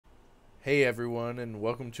Hey everyone, and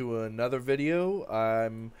welcome to another video.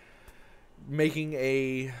 I'm making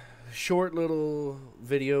a short little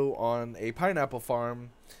video on a pineapple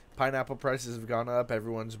farm. Pineapple prices have gone up.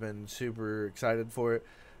 Everyone's been super excited for it.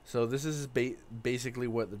 So this is basically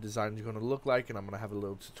what the design is going to look like, and I'm going to have a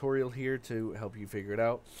little tutorial here to help you figure it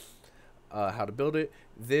out, how to build it.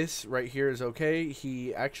 This right here is okay.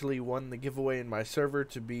 He actually won the giveaway in my server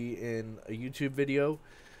to be in a YouTube video.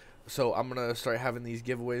 So I'm going to start having these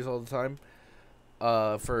giveaways all the time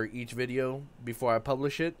for each video before I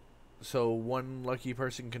publish it. So one lucky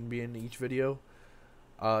person can be in each video.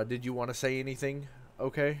 Did you want to say anything?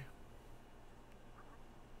 Okay.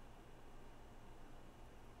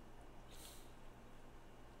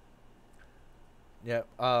 Yeah.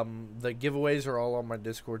 The giveaways are all on my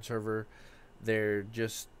Discord server. They're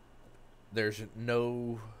just there's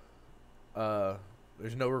no uh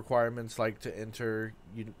there's no requirements like to enter.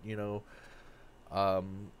 You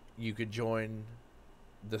could join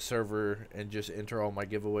the server and just enter all my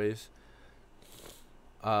giveaways.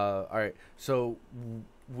 All right. So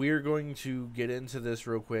we're going to get into this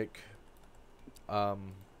real quick.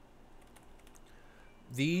 Um,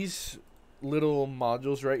 these little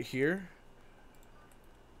modules right here,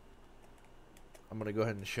 I'm going to go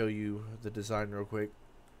ahead and show you the design real quick.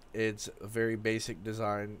 It's a very basic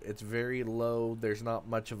design. It's very low. There's not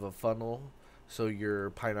much of a funnel, so your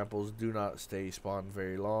pineapples do not stay spawned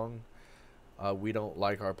very long. We don't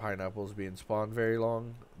like our pineapples being spawned very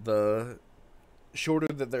long. The shorter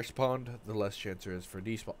that they're spawned, the less chance there is for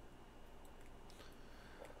despawn.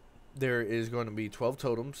 There is going to be 12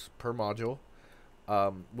 totems per module,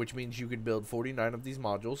 which means you could build 49 of these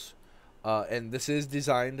modules. And this is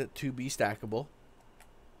designed to be stackable.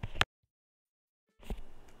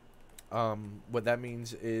 What that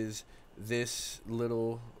means is this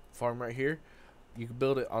little farm right here, you can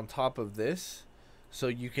build it on top of this, so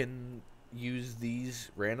you can use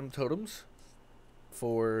these random totems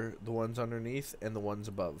for the ones underneath and the ones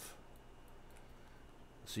above.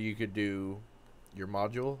 So you could do your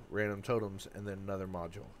module, random totems, and then another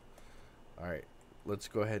module. Alright, let's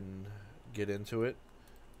go ahead and get into it.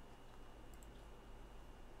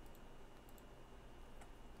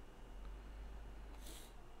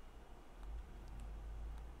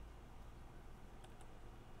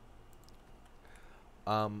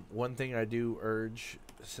 One thing I do urge,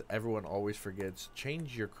 everyone always forgets,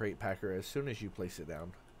 change your crate packer as soon as you place it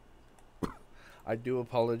down. I do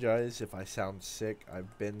apologize if I sound sick.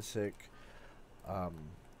 I've been sick.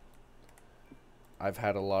 I've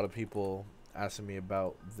had a lot of people asking me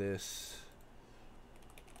about this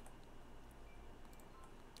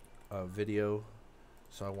video,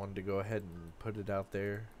 so I wanted to go ahead and put it out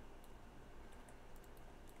there.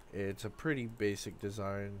 It's a pretty basic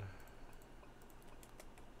design.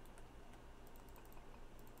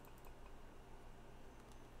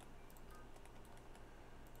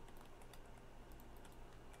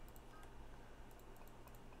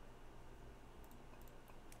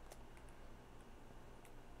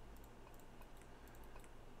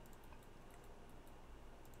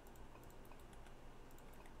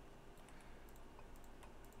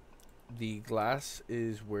 The glass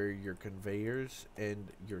is where your conveyors and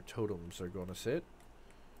your totems are going to sit.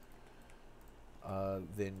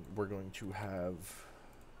 Then we're going to have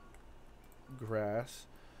grass.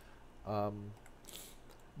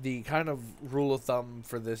 The kind of rule of thumb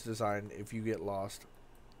for this design, if you get lost,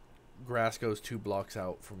 grass goes 2 blocks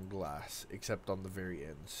out from glass, except on the very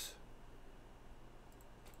ends.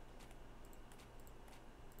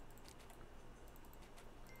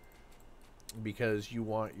 Because you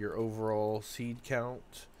want your overall seed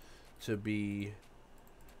count to be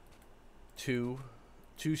two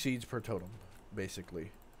seeds per totem,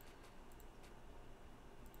 basically.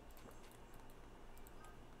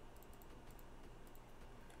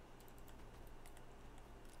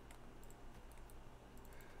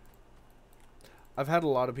 I've had a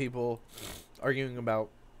lot of people arguing about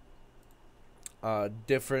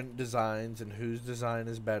different designs and whose design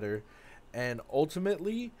is better, and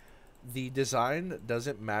ultimately the design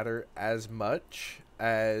doesn't matter as much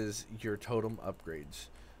as your totem upgrades.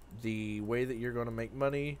 The way that you're going to make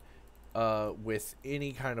money with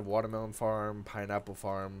any kind of watermelon farm, pineapple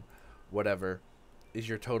farm, whatever, is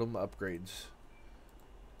your totem upgrades.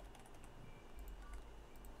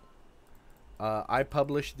 I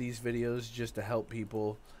publish these videos just to help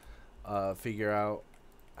people figure out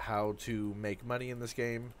how to make money in this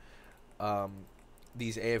game.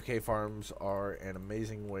 These AFK farms are an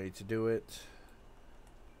amazing way to do it.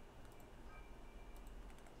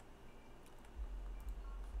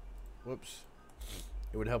 Whoops.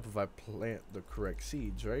 It would help if I plant the correct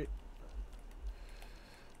seeds, right?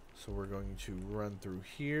 So we're going to run through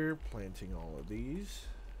here, planting all of these.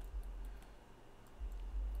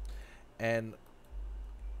 And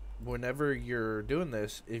whenever you're doing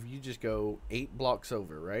this, if you just go 8 blocks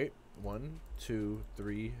over, right? 1, 2,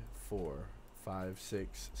 3, 4, 5,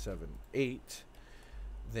 6, 7, 8,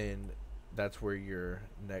 then that's where your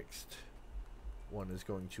next one is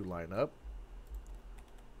going to line up.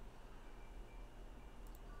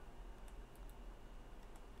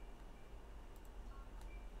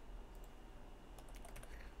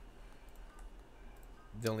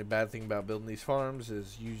 The only bad thing about building these farms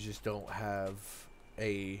is you just don't have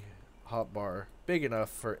a hotbar big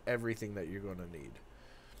enough for everything that you're going to need.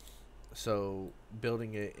 So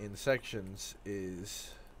building it in sections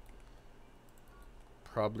is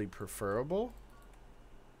probably preferable.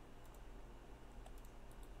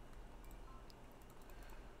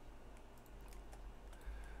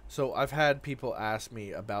 So I've had people ask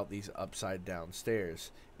me about these upside down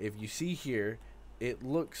stairs. If you see here, it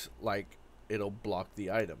looks like it'll block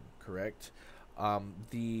the item, correct?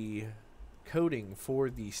 The coding for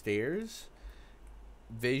the stairs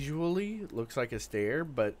visually looks like a stair,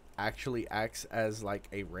 but actually acts as like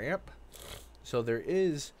a ramp. So there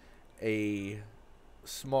is a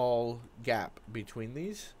small gap between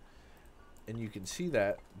these, and you can see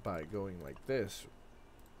that by going like this.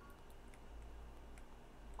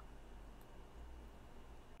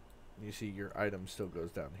 You see your item still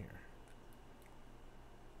goes down here.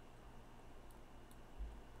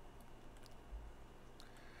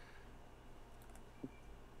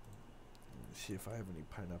 Let me see if I have any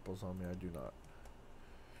pineapples on me. I do not.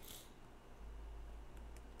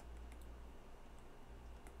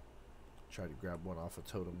 Try to grab one off a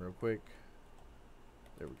totem real quick.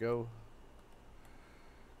 There we go.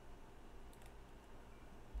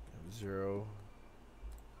 0.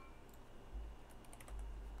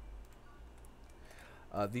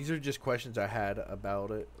 These are just questions I had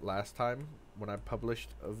about it last time when I published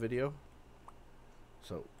a video.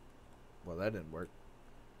 So, well, that didn't work.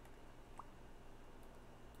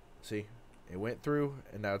 See, it went through,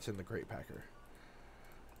 and now it's in the crate packer.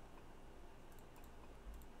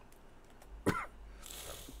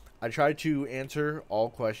 I try to answer all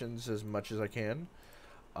questions as much as I can.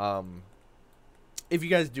 If you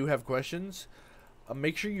guys do have questions,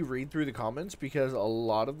 make sure you read through the comments, because a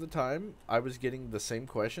lot of the time I was getting the same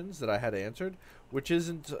questions that I had answered, which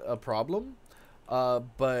isn't a problem.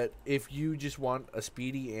 But if you just want a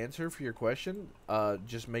speedy answer for your question,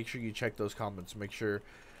 just make sure you check those comments. Make sure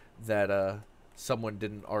that someone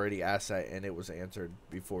didn't already ask that and it was answered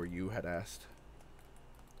before you had asked.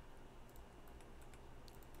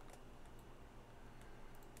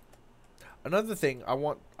 Another thing I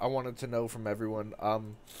wanted to know from everyone,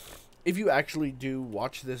 if you actually do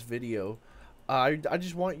watch this video, I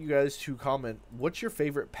just want you guys to comment, what's your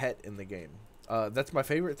favorite pet in the game? That's my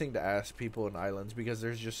favorite thing to ask people in Islands, because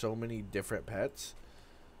there's just so many different pets.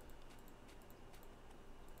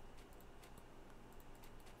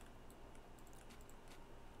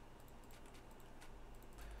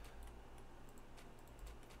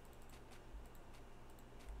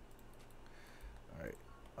 Alright.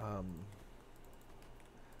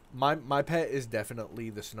 My pet is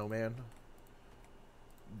definitely the snowman.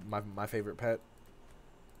 My favorite pet.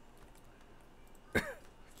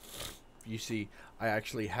 You see, I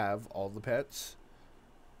actually have all the pets.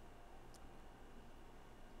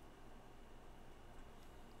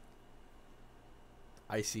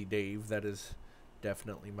 Icy Dave, that is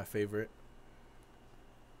definitely my favorite.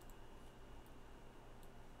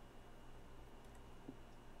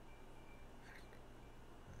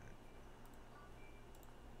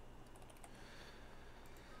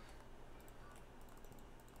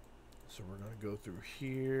 So we're gonna go through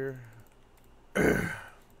here.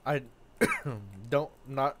 I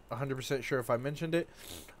not 100% sure if I mentioned it.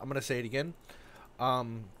 I'm gonna say it again.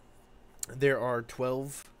 There are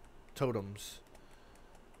 12 totems.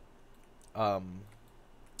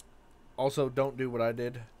 Also, don't do what I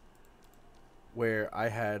did, where I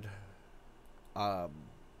had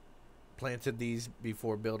planted these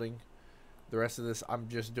before building the rest of this. I'm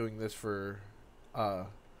just doing this for the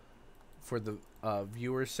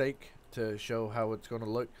viewers' sake, to show how it's going to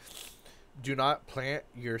look. Do not plant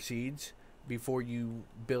your seeds before you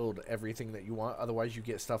build everything that you want, otherwise you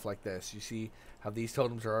get stuff like this. You see how these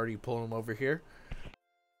totems are already pulling them over here?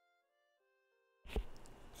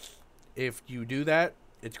 If you do that,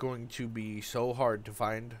 it's going to be so hard to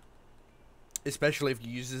find, especially if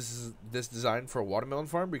you use this design for a watermelon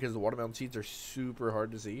farm, because the watermelon seeds are super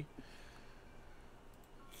hard to see.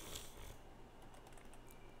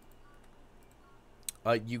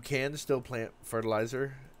 You can still plant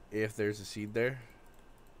fertilizer if there's a seed there.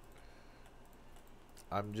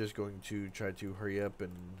 I'm just going to try to hurry up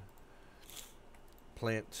and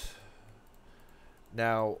plant.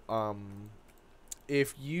 Now,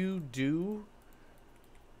 if you do,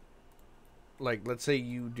 like, let's say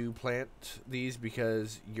you do plant these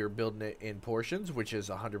because you're building it in portions, which is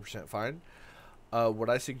 100% fine. What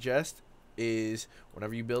I suggest is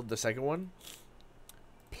whenever you build the second one,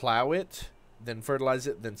 plow it, then fertilize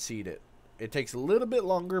it, then seed it. It takes a little bit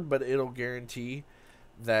longer, but it'll guarantee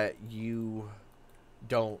that you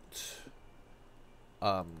don't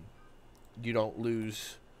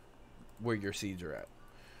lose where your seeds are at.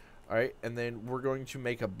 Alright, and then we're going to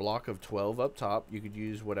make a block of 12 up top. You could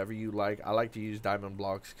use whatever you like. I like to use diamond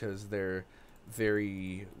blocks because they're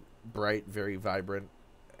very bright, very vibrant,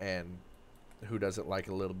 and who doesn't like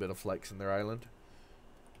a little bit of flex in their island?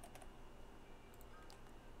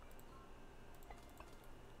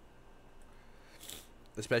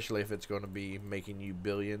 Especially if it's going to be making you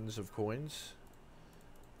billions of coins.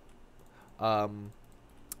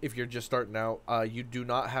 If you're just starting out, you do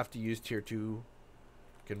not have to use tier 2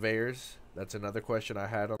 conveyors. That's another question I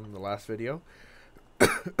had on the last video.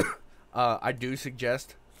 I do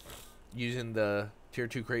suggest using the tier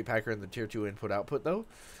 2 crate packer and the tier 2 input output though,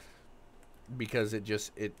 because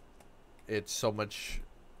it's so much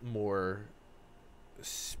more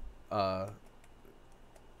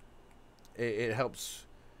it helps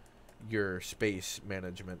your space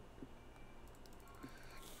management.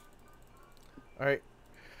 Alright.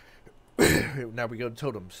 Now we go to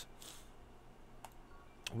totems.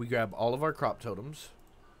 We grab all of our crop totems,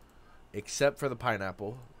 except for the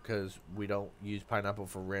pineapple, because we don't use pineapple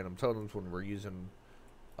for random totems when we're using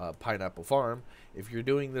a pineapple farm. If you're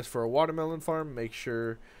doing this for a watermelon farm, make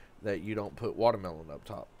sure that you don't put watermelon up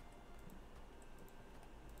top.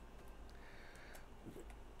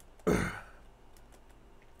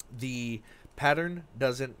 The pattern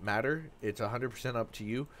doesn't matter. It's 100% up to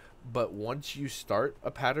you. But once you start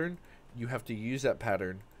a pattern, you have to use that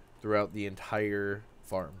pattern throughout the entire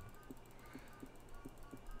farm.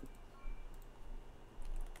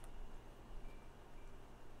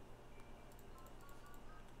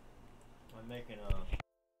 I'm making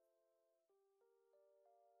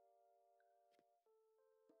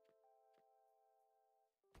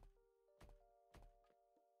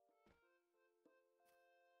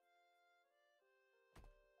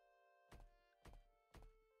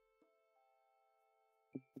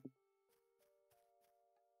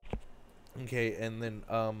Okay, and then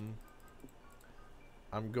I'm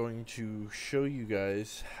going to show you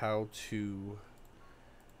guys how to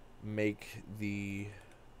make the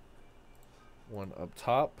one up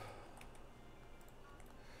top.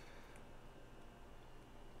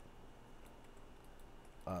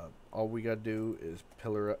 All we gotta do is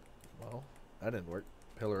pillar up. Well, that didn't work.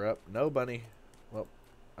 Pillar up. No, bunny. Well,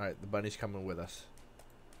 alright, the bunny's coming with us.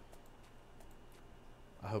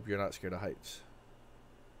 I hope you're not scared of heights.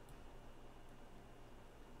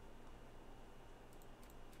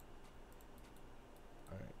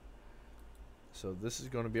 Alright. So this is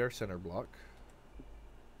going to be our center block.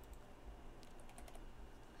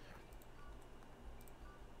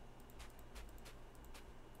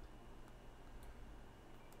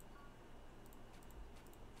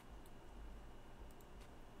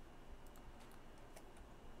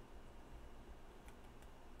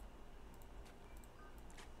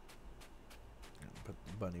 Put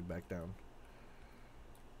the bunny back down.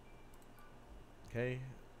 Okay.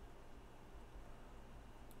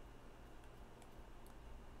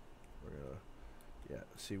 We're gonna, yeah,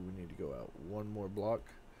 see, we need to go out one more block.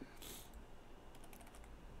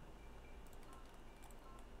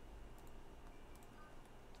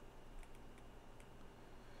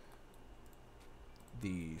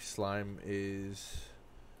 The slime is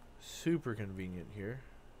super convenient here,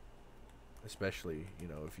 especially, you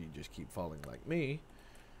know, if you just keep falling like me.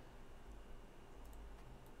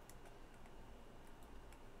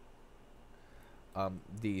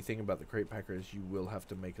 The thing about the crate packer is you will have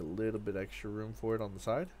to make a little bit extra room for it on the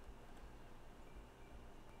side.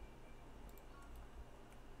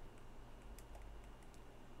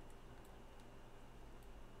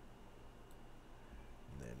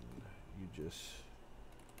 And then you just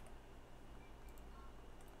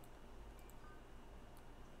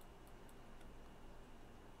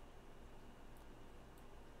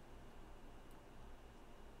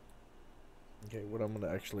okay, what I'm going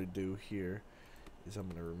to actually do here is I'm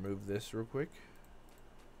going to remove this real quick.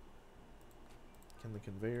 Can the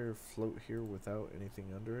conveyor float here without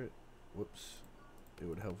anything under it? Whoops. It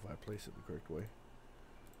would help if I place it the correct way.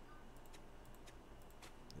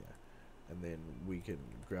 Yeah. And then we can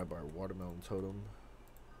grab our watermelon totem.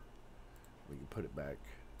 We can put it back.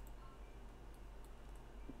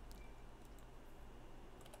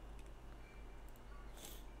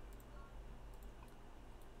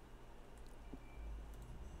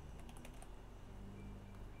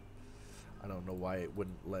 why it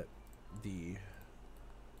wouldn't let the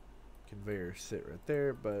conveyor sit right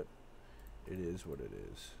there, but it is what it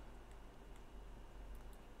is.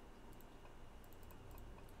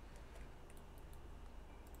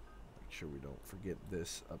 Make sure we don't forget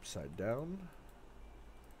this upside down.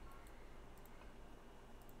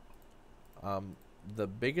 The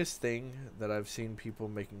biggest thing that I've seen people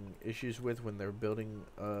making issues with when they're building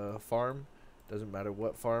a farm, doesn't matter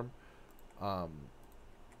what farm,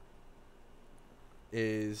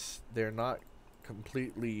 is they're not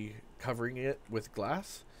completely covering it with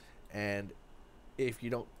glass. And if you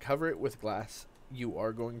don't cover it with glass, you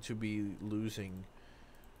are going to be losing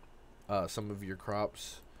some of your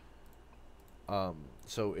crops.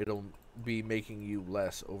 So it'll be making you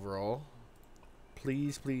less overall.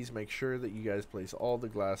 Please make sure that you guys place all the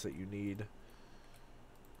glass that you need.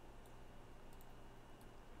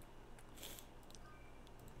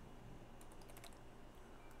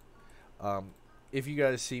 If you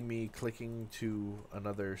guys see me clicking to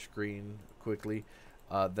another screen quickly,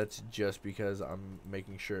 that's just because I'm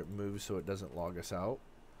making sure it moves so it doesn't log us out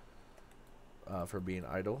for being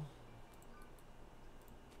idle.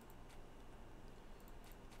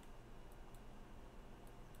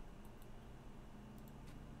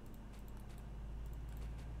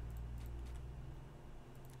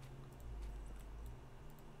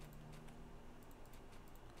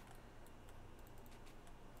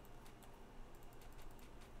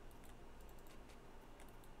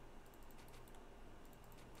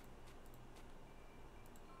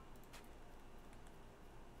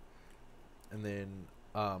 And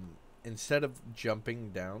then instead of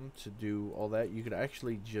jumping down to do all that, you could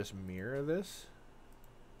actually just mirror this.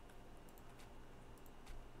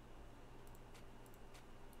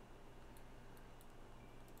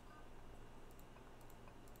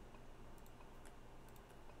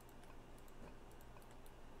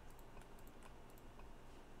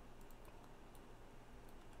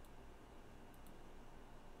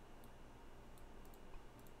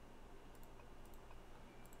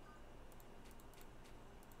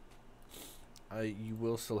 You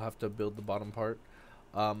will still have to build the bottom part.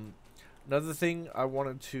 Another thing I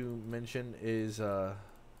wanted to mention is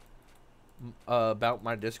about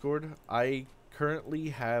my Discord. I currently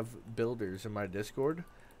have builders in my Discord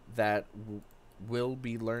that will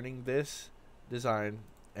be learning this design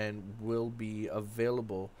and will be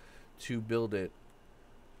available to build it.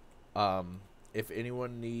 If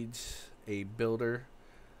anyone needs a builder,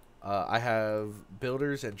 I have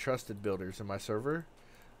builders and trusted builders in my server.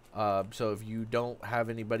 So if you don't have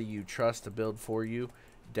anybody you trust to build for you,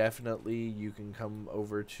 definitely you can come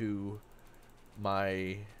over to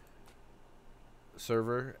my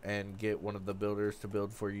server and get one of the builders to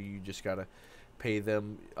build for you. You just gotta pay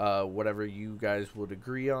them whatever you guys would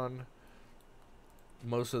agree on.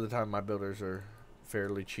 Most of the time my builders are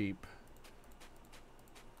fairly cheap.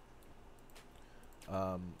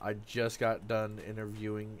 I just got done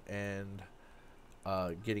interviewing and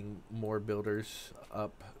getting more builders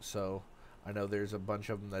up, so I know there's a bunch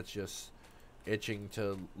of them that's just itching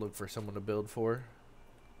to look for someone to build for.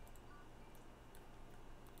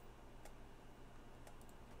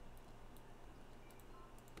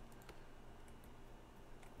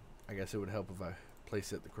 I guess it would help if I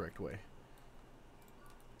place it the correct way.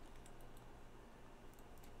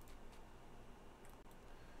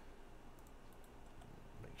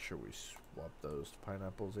 Make sure we swap those to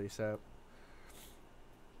pineapples ASAP.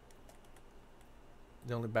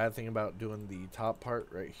 The only bad thing about doing the top part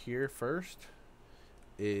right here first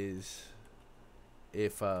is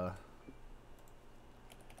if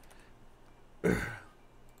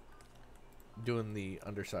doing the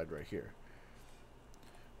underside right here,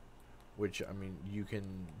 which, I mean, you can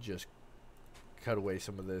just cut away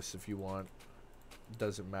some of this if you want.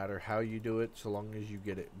 Doesn't matter how you do it so long as you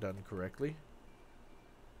get it done correctly.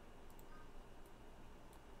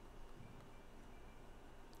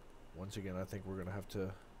 Once again, I think we're going to have to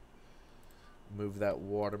move that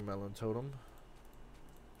watermelon totem,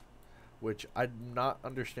 which I'm not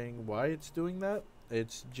understanding why it's doing that.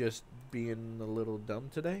 It's just being a little dumb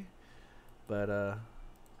today. But, I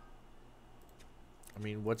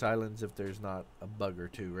mean, what's islands if there's not a bug or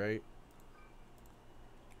two, right?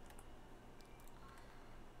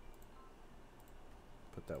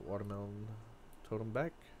 Put that watermelon totem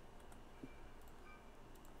back.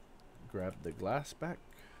 Grab the glass back.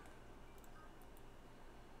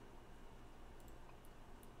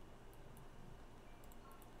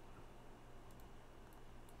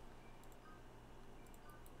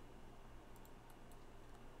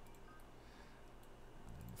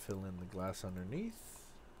 Fill in the glass underneath.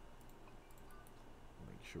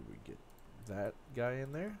 Make sure we get that guy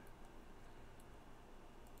in there.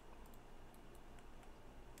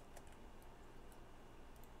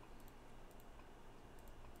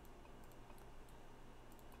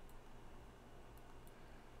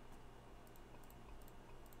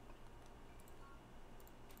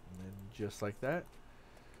 just like that.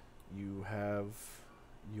 You have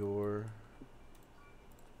your...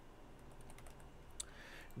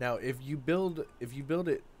 Now, if you build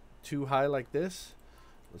it too high like this,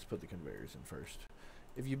 let's put the conveyors in first.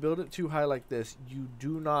 If you build it too high like this, you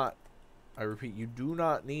do not, I repeat, you do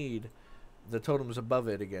not need the totems above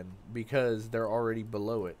it again, because they're already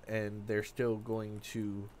below it and they're still going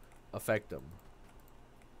to affect them.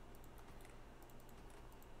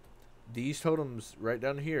 These totems right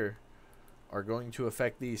down here are going to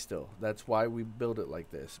affect these still. That's why we build it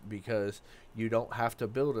like this, because you don't have to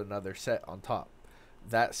build another set on top.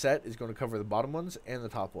 That set is going to cover the bottom ones and the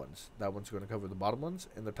top ones. That one's going to cover the bottom ones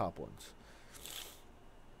and the top ones.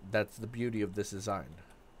 That's the beauty of this design.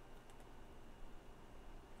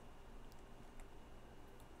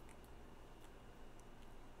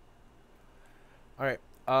 Alright,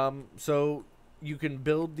 so you can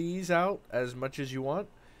build these out as much as you want.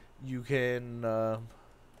 You can,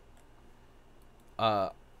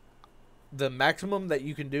 the maximum that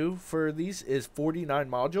you can do for these is 49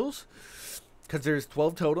 modules, because there's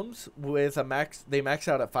 12 totems with a max. They max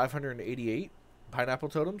out at 588 pineapple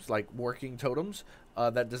totems, like working totems.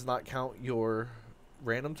 That does not count your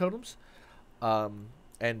random totems.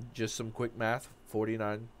 And just some quick math,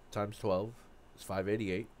 49 times 12 is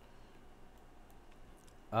 588.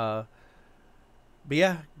 But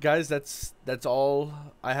yeah, guys, that's all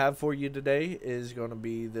I have for you today. Is going to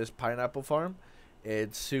be this pineapple farm.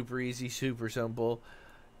 It's super easy, super simple.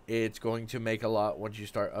 It's going to make a lot once you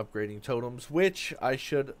start upgrading totems, which I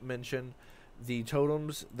should mention, the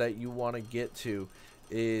totems that you want to get to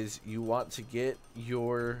is you want to get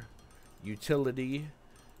your utility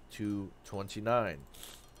to 29.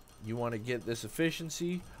 You want to get this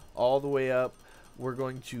efficiency all the way up. We're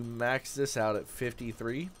going to max this out at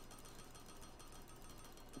 53.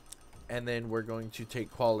 And then we're going to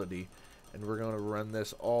take quality, and we're going to run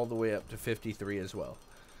this all the way up to 53 as well.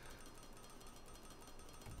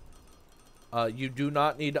 You do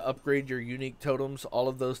not need to upgrade your unique totems. All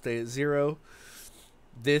of those stay at 0.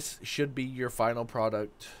 This should be your final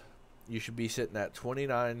product. You should be sitting at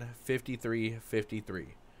 29, 53, 53.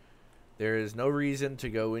 There is no reason to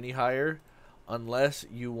go any higher unless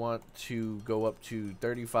you want to go up to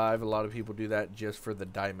 35. A lot of people do that just for the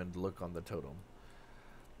diamond look on the totem.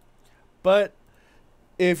 But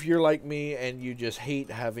if you're like me and you just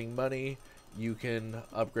hate having money, you can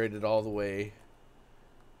upgrade it all the way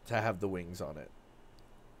to have the wings on it.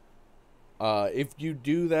 If you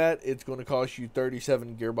do that, it's going to cost you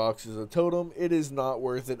 37 gearboxes a totem. It is not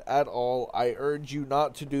worth it at all. I urge you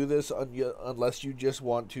not to do this unless you just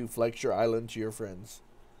want to flex your island to your friends.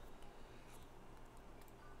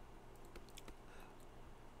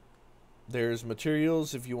 There's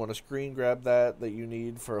materials if you want to screen grab that you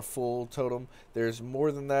need for a full totem. There's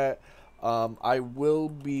more than that. I will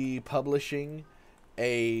be publishing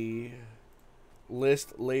a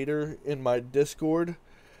list later in my Discord.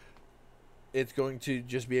 It's going to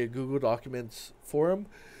just be a Google Documents forum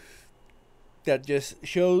that just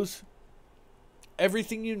shows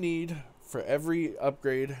everything you need for every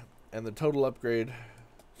upgrade and the total upgrade.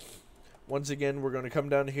 Once again, we're going to come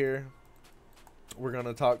down here. We're going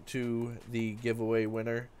to talk to the giveaway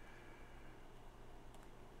winner.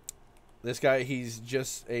 This guy, he's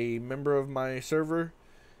just a member of my server.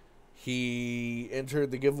 He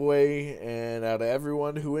entered the giveaway, and out of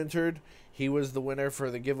everyone who entered, he was the winner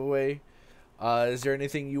for the giveaway. Is there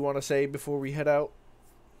anything you want to say before we head out?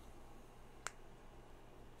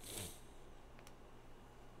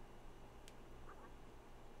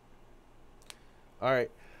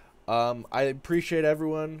 Alright. I appreciate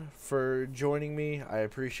everyone for joining me. I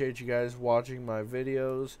appreciate you guys watching my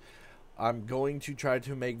videos. I'm going to try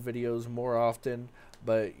to make videos more often,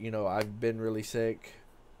 but, you know, I've been really sick.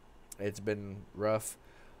 It's been rough.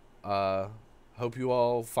 Hope you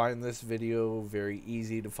all find this video very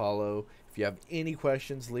easy to follow. If you have any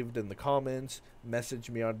questions, leave it in the comments. Message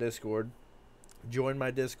me on Discord. Join my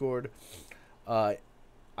Discord. I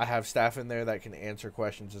have staff in there that can answer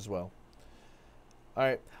questions as well.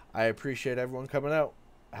 Alright, I appreciate everyone coming out.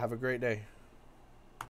 Have a great day.